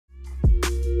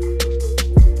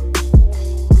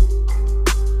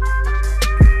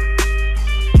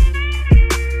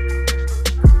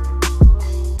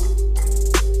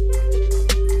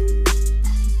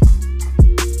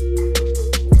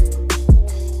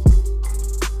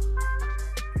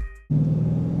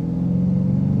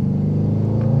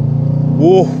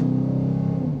Whoa.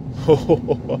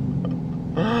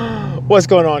 What's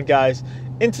going on, guys?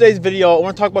 In today's video, I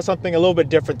want to talk about something a little bit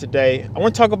different today. I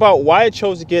want to talk about why I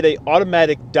chose to get an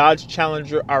automatic Dodge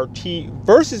Challenger RT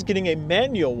versus getting a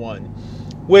manual one,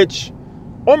 which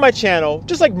on my channel,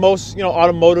 just like most,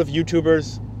 automotive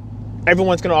YouTubers,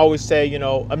 everyone's going to always say,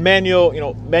 a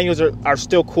manual, manuals are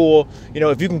still cool.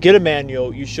 If you can get a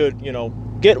manual, you should,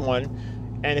 get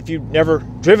one. And if you've never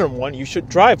driven one, you should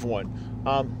drive one.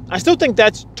 I still think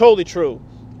that's totally true.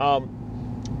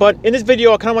 But in this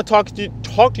video, I kind of want to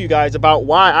talk to you guys about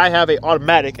why I have an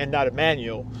automatic and not a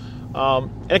manual.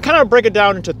 And kind of break it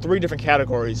down into three different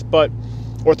categories,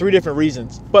 or three different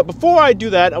reasons. But before I do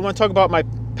that, I want to talk about my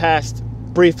past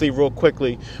briefly, real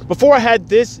quickly. Before I had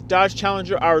this Dodge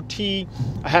Challenger RT,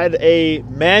 I had a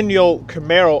manual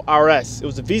Camaro RS. It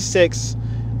was a V6.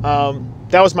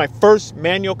 That was my first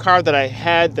manual car that I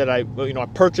had, that I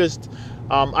purchased.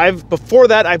 Before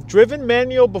that, I've driven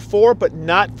manual before, but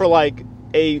not for like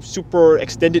a super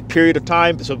extended period of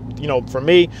time. So, for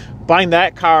me, buying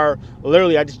that car,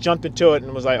 literally, I just jumped into it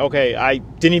and was like, okay, I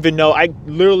didn't even know. I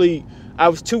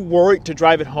was too worried to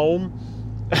drive it home.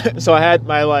 So I had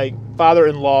my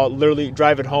father-in-law literally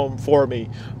drive it home for me.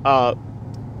 But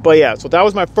yeah, so that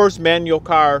was my first manual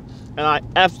car, and I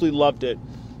absolutely loved it.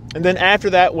 And then after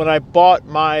that, when I bought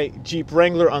my Jeep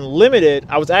Wrangler Unlimited,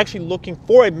 I was actually looking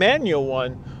for a manual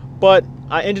one, but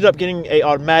I ended up getting a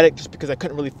automatic just because I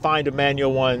couldn't really find a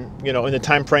manual one, in the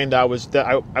time frame that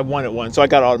I wanted one. So I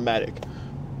got automatic.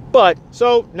 But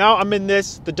so now I'm in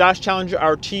the Dodge Challenger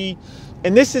RT,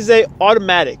 and this is a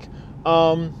automatic.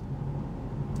 And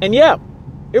yeah,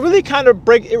 it really kind of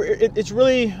it's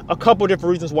really a couple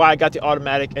different reasons why I got the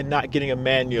automatic and not getting a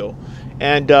manual.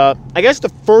 And I guess the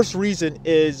first reason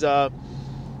is I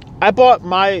bought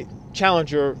my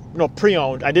Challenger,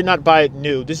 pre-owned. I did not buy it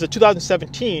new. This is a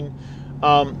 2017,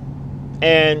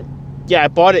 and yeah, I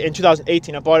bought it in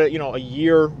 2018. I bought it, a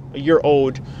year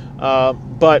old,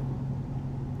 but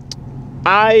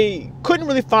I couldn't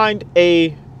really find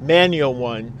a manual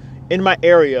one in my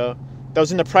area that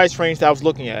was in the price range that I was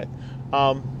looking at.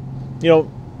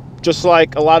 Just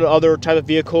like a lot of other type of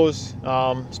vehicles,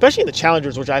 especially in the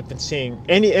Challengers, which I've been seeing,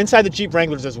 and inside the Jeep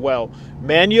Wranglers as well.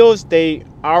 Manuals, they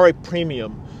are a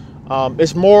premium.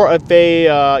 It's more of a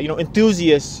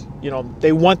enthusiast.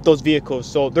 They want those vehicles,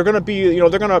 so they're gonna be,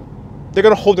 they're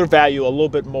gonna hold their value a little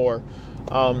bit more.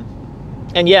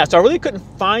 And yeah, so I really couldn't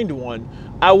find one.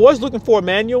 I was looking for a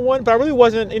manual one, but I really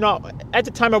wasn't, at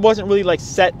the time I wasn't really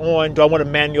set on, do I want a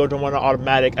manual, do I want an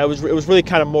automatic? It was really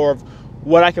kind of more of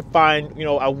what I could find.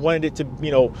 I wanted it to,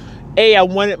 I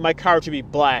wanted my car to be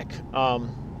black,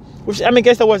 which, I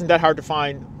guess that wasn't that hard to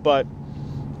find, but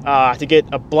to get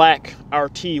a black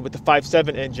RT with the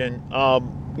 5.7 engine,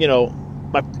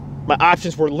 my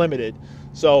options were limited.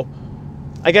 So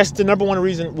I guess the number one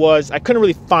reason was I couldn't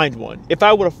really find one. If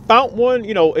I would have found one,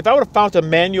 if I would have found a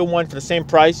manual one for the same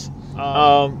price,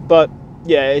 but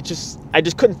yeah, I just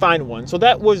couldn't find one. So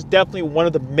that was definitely one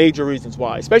of the major reasons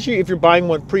why, especially if you're buying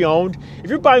one pre-owned. If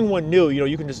you're buying one new,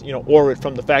 you can just, order it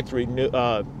from the factory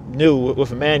new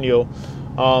with a manual.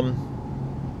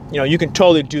 You can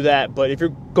totally do that. But if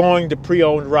you're going the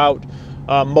pre-owned route,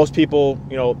 most people,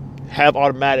 have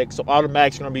automatics. So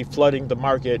automatics are going to be flooding the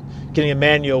market. Getting a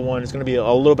manual one is going to be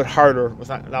a little bit harder. It's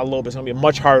not a little bit. It's going to be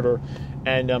much harder.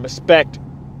 And expect,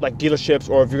 like, dealerships,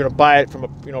 or if you're going to buy it from a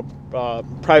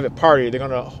private party, they're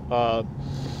going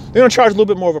to charge a little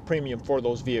bit more of a premium for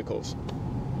those vehicles.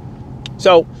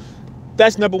 So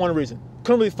that's number one reason.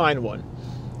 Couldn't really find one.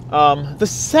 The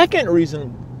second reason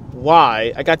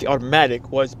why I got the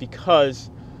automatic was because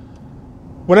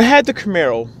when I had the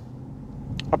Camaro,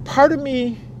 a part of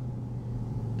me,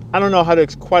 I don't know how to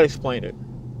quite explain it.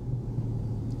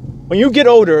 When you get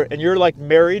older and you're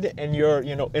married and you're,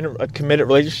 in a committed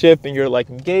relationship and you're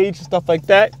engaged and stuff like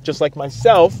that, just like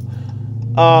myself,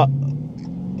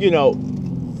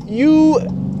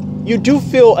 you do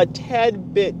feel a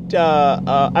tad bit,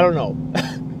 I don't know,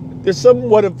 there's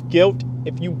somewhat of guilt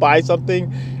if you buy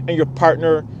something and your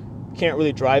partner can't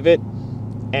really drive it.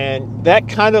 And that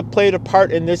kind of played a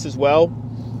part in this as well.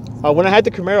 When I had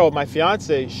the Camaro, my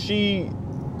fiance, she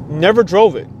never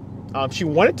drove it. She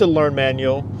wanted to learn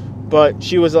manual, but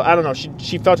she was, I don't know,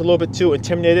 she felt a little bit too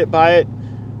intimidated by it.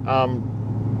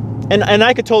 And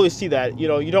I could totally see that. You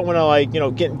don't want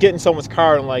to get in someone's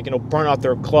car and burn out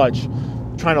their clutch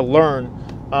trying to learn.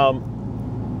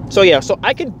 So yeah, so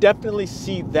I can definitely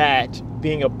see that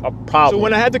being a problem. So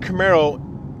when I had the Camaro,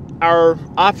 our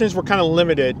options were kind of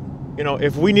limited.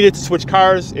 If we needed to switch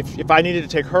cars, if I needed to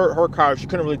take her car, she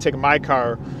couldn't really take my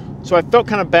car. So I felt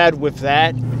kind of bad with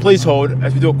that. Please hold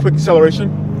as we do a quick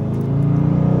acceleration.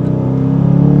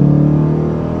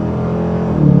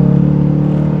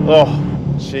 Oh,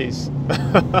 jeez.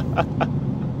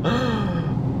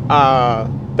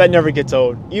 That never gets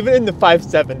old. Even in the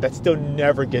 5.7, that still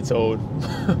never gets old.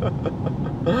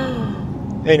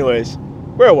 Anyways,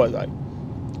 where was I?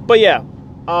 But yeah,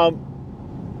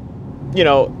 you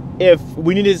know, if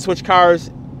we needed to switch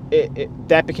cars,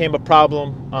 that became a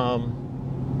problem.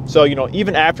 So, you know,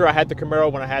 even after I had the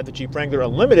Camaro, when I had the Jeep Wrangler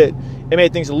Unlimited, it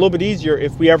made things a little bit easier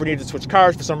if we ever needed to switch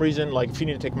cars for some reason. Like if you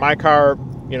need to take my car,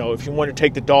 you know, if you wanted to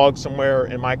take the dog somewhere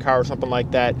in my car or something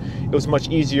like that, it was much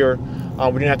easier.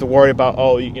 We didn't have to worry about,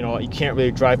 oh, you know, you can't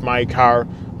really drive my car.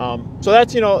 So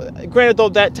that's, you know, granted though,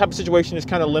 that type of situation is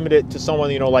kind of limited to someone,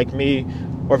 you know, like me,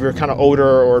 or if you're kind of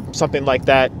older or something like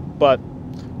that. But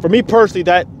for me personally,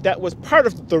 that was part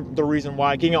of the reason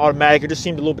why getting an automatic, it just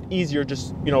seemed a little bit easier,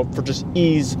 just, you know, for just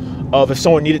ease of if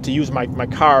someone needed to use my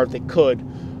car, they could.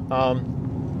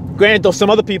 Granted though, some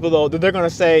other people though, they're going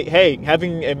to say, hey,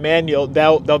 having a manual,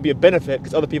 that'll be a benefit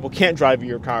because other people can't drive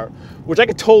your car, which I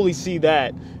could totally see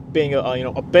that being a you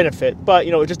know, a benefit, but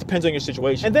you know, it just depends on your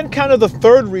situation. And then kind of the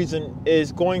third reason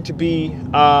is going to be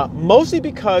mostly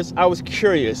because I was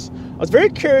curious. I was very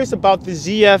curious about the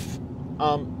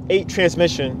ZF8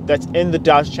 transmission that's in the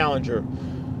Dodge Challenger.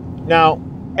 Now,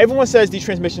 everyone says these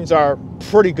transmissions are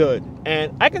pretty good,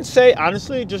 and I can say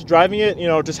honestly, just driving it, you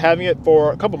know, just having it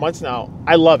for a couple months now,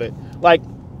 I love it. Like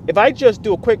if I just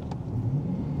do a quick,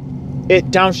 it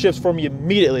downshifts for me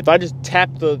immediately. If I just tap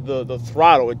the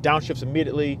throttle, it downshifts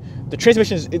immediately. This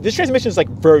transmission is like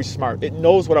very smart. It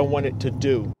knows what I want it to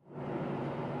do.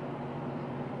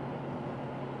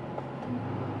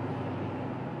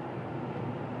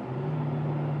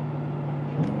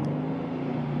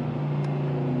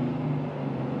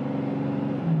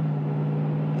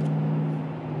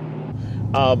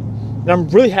 And I'm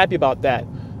really happy about that.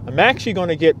 I'm actually going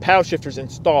to get paddle shifters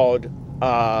installed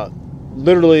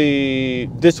literally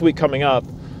this week coming up.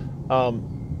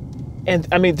 And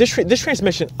I mean, this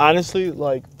transmission, honestly,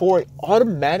 like for an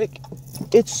automatic,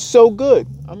 it's so good.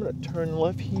 I'm going to turn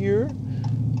left here.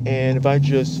 And if I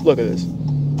just look at this.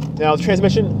 Now the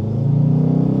transmission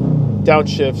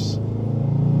downshifts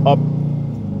up.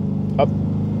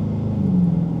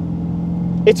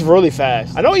 It's really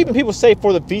fast. I know even people say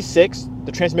for the V6,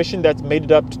 the transmission that's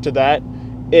mated up to that,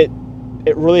 it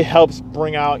really helps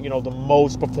bring out, you know, the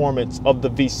most performance of the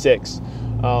V6.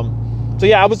 So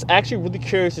yeah, I was actually really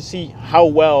curious to see how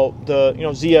well the, you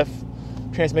know, ZF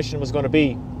transmission was going to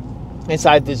be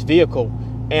inside this vehicle,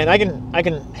 and I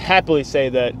can happily say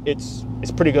that it's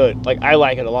pretty good. Like I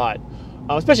like it a lot,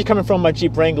 especially coming from my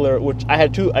Jeep Wrangler, which I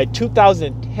had a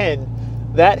 2010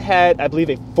 that had, I believe,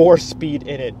 a 4-speed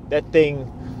in it. That thing,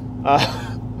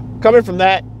 coming from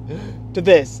that to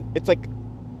this, it's like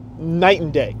night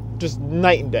and day, just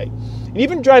night and day. And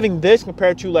even driving this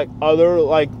compared to like other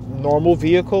like normal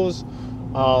vehicles,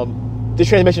 this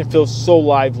transmission feels so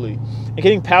lively. And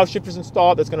getting paddle shifters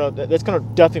installed, that's gonna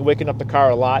definitely waken up the car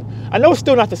a lot. I know it's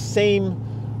still not the same.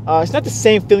 It's not the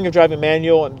same feeling of driving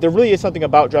manual. There really is something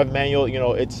about driving manual. You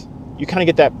know, you kind of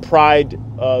get that pride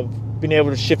of being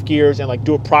able to shift gears and like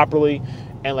do it properly,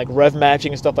 and like rev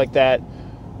matching and stuff like that.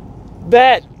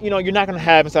 That, you know, you're not gonna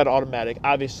have inside an automatic,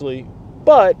 obviously.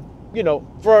 But you know,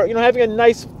 for, you know, having a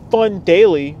nice fun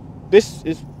daily, I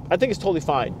think it's totally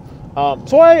fine.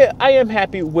 So I am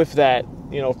happy with that,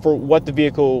 you know, for what the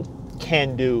vehicle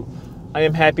can do. I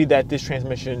am happy that this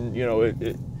transmission, you know,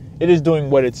 it is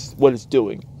doing what it's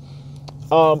doing.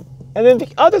 And then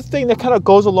the other thing that kind of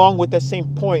goes along with that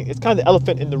same point, it's kind of the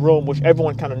elephant in the room, which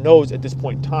everyone kind of knows at this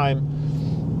point in time.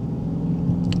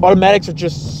 Automatics are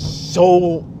just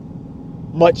so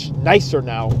much nicer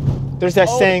now. There's that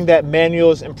saying that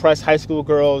manuals impress high school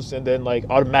girls and then like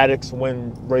automatics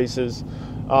win races.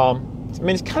 I mean,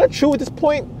 it's kind of true at this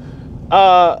point.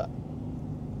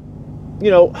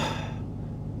 You know,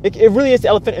 it really is the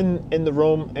elephant in the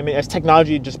room. I mean, as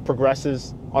technology just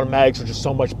progresses, automatics are just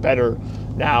so much better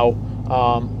now.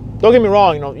 Don't get me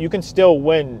wrong, you know, you can still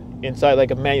win inside like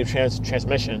a manual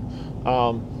transmission.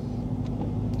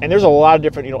 And there's a lot of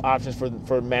different, you know, options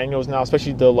for manuals now,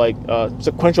 especially the like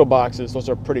sequential boxes. Those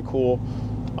are pretty cool.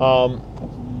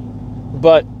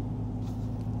 But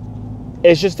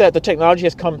it's just that the technology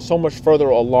has come so much further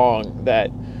along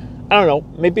that, I don't know,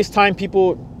 maybe it's time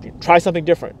people try something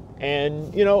different.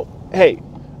 And, you know, hey,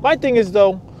 my thing is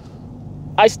though,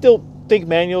 I still think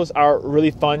manuals are really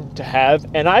fun to have,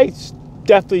 and I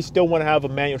definitely still want to have a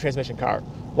manual transmission car.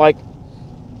 Like,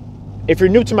 if you're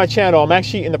new to my channel, I'm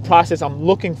actually in the process, I'm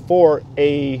looking for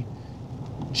a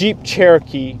Jeep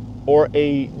Cherokee or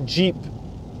a Jeep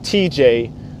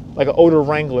TJ, like an older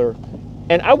Wrangler.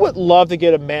 And I would love to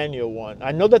get a manual one.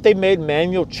 I know that they made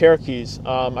manual Cherokees.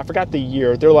 I forgot the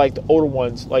year. They're like the older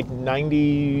ones, like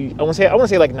 90. I want to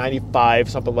say like 95,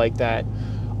 something like that.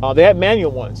 They had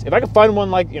manual ones. If I could find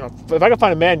one, like, you know, if I could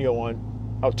find a manual one,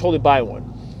 I would totally buy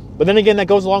one. But then again, that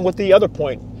goes along with the other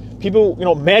point. People, you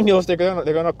know, manuals, they're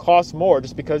gonna cost more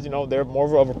just because, you know, they're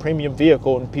more of a premium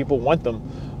vehicle and people want them.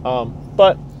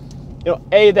 But you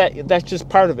know, that's just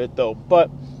part of it though. But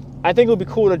I think it would be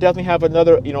cool to definitely have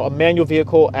another, you know, a manual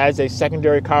vehicle as a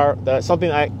secondary car. That's something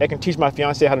I can teach my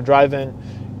fiance how to drive in,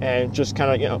 and just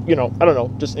kind of, you know, I don't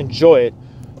know, just enjoy it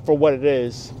for what it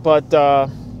is. But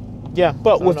yeah.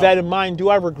 But with that in mind, do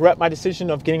I regret my decision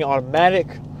of getting an automatic?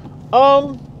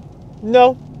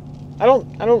 No. I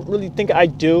don't really think I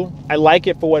do. I like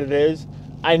it for what it is.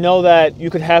 I know that you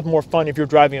could have more fun if you're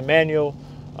driving a manual.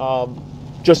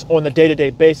 Just on the day-to-day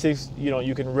basis, you know,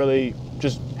 you can really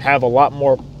just have a lot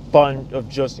more fun of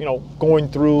just, you know, going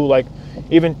through, like,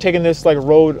 even taking this like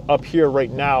road up here right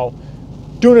now.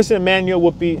 Doing this in a manual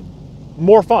would be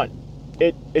more fun.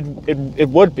 It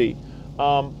would be.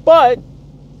 But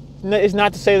it's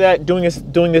not to say that doing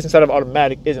this instead of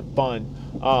automatic isn't fun.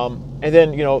 And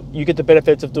then, you know, you get the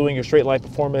benefits of doing your straight line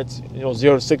performance, you know,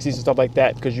 0 to 60s and stuff like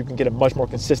that, because you can get a much more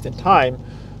consistent time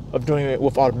of doing it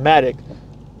with automatic.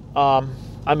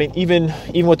 I mean, even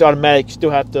with the automatic, you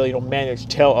still have to, you know,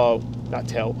 manage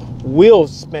wheel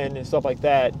spin and stuff like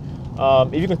that.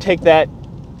 If you can take that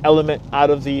element out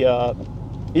of the,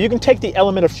 if you can take the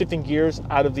element of shifting gears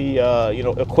out of the, you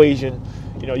know, equation,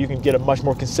 you know, you can get a much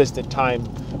more consistent time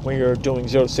when you're doing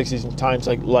 0 to 60s and times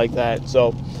like that.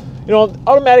 So, you know,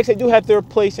 automatics, they do have their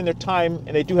place in their time,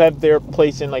 and they do have their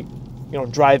place in, like, you know,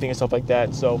 driving and stuff like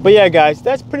that. So, but yeah, guys,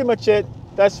 that's pretty much it.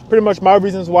 That's pretty much my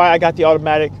reasons why I got the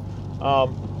automatic.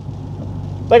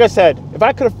 Like I said, if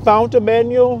I could have found a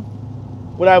manual,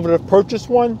 would I have purchased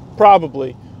one?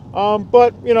 Probably.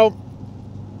 But, you know,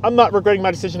 I'm not regretting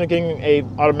my decision of getting a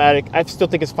automatic. I still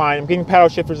think it's fine. I'm getting paddle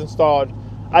shifters installed.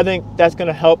 I think that's going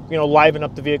to help, you know, liven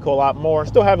up the vehicle a lot more.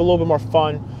 Still have a little bit more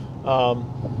fun.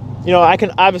 You know, I can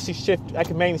obviously I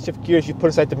can manually shift gears. You put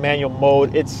aside the manual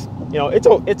mode. It's, you know,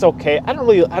 it's okay. I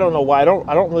don't know why. I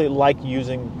don't really like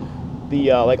using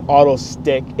the like auto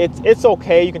stick. It's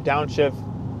okay. You can downshift.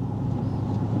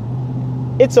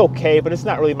 It's okay, but it's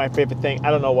not really my favorite thing.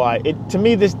 I don't know why. To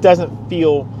me, this doesn't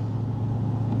feel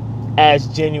as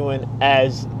genuine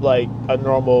as like a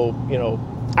normal, you know.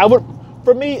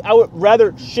 For me, I would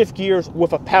rather shift gears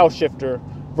with a paddle shifter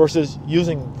versus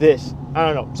using this. I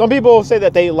don't know. Some people say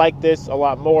that they like this a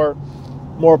lot more.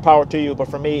 More power to you. But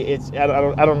for me, I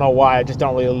don't know why. I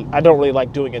don't really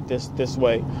like doing it this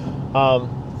way.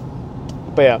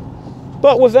 But yeah.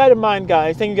 But with that in mind,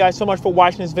 guys, thank you guys so much for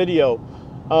watching this video.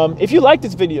 If you like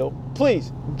this video,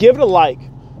 please give it a like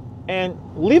and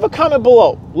leave a comment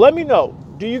below. Let me know.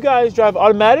 Do you guys drive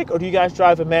automatic or do you guys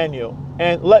drive a manual?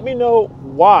 And let me know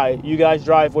why you guys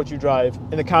drive what you drive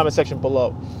in the comment section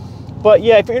below. But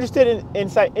yeah, if you're interested in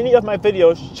any of my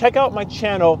videos, check out my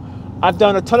channel. I've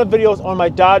done a ton of videos on my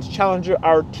Dodge Challenger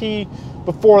RT.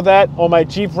 Before that, on my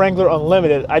Jeep Wrangler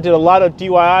Unlimited. I did a lot of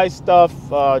DIY stuff,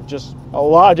 just a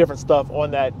lot of different stuff on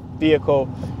that vehicle.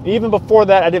 And even before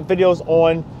that, I did videos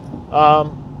on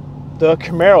the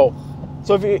Camaro.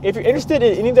 So if you're interested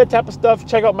in any of that type of stuff,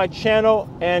 check out my channel.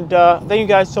 And thank you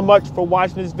guys so much for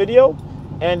watching this video.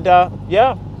 And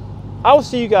yeah, I will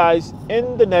see you guys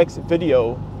in the next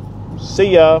video.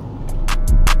 See ya.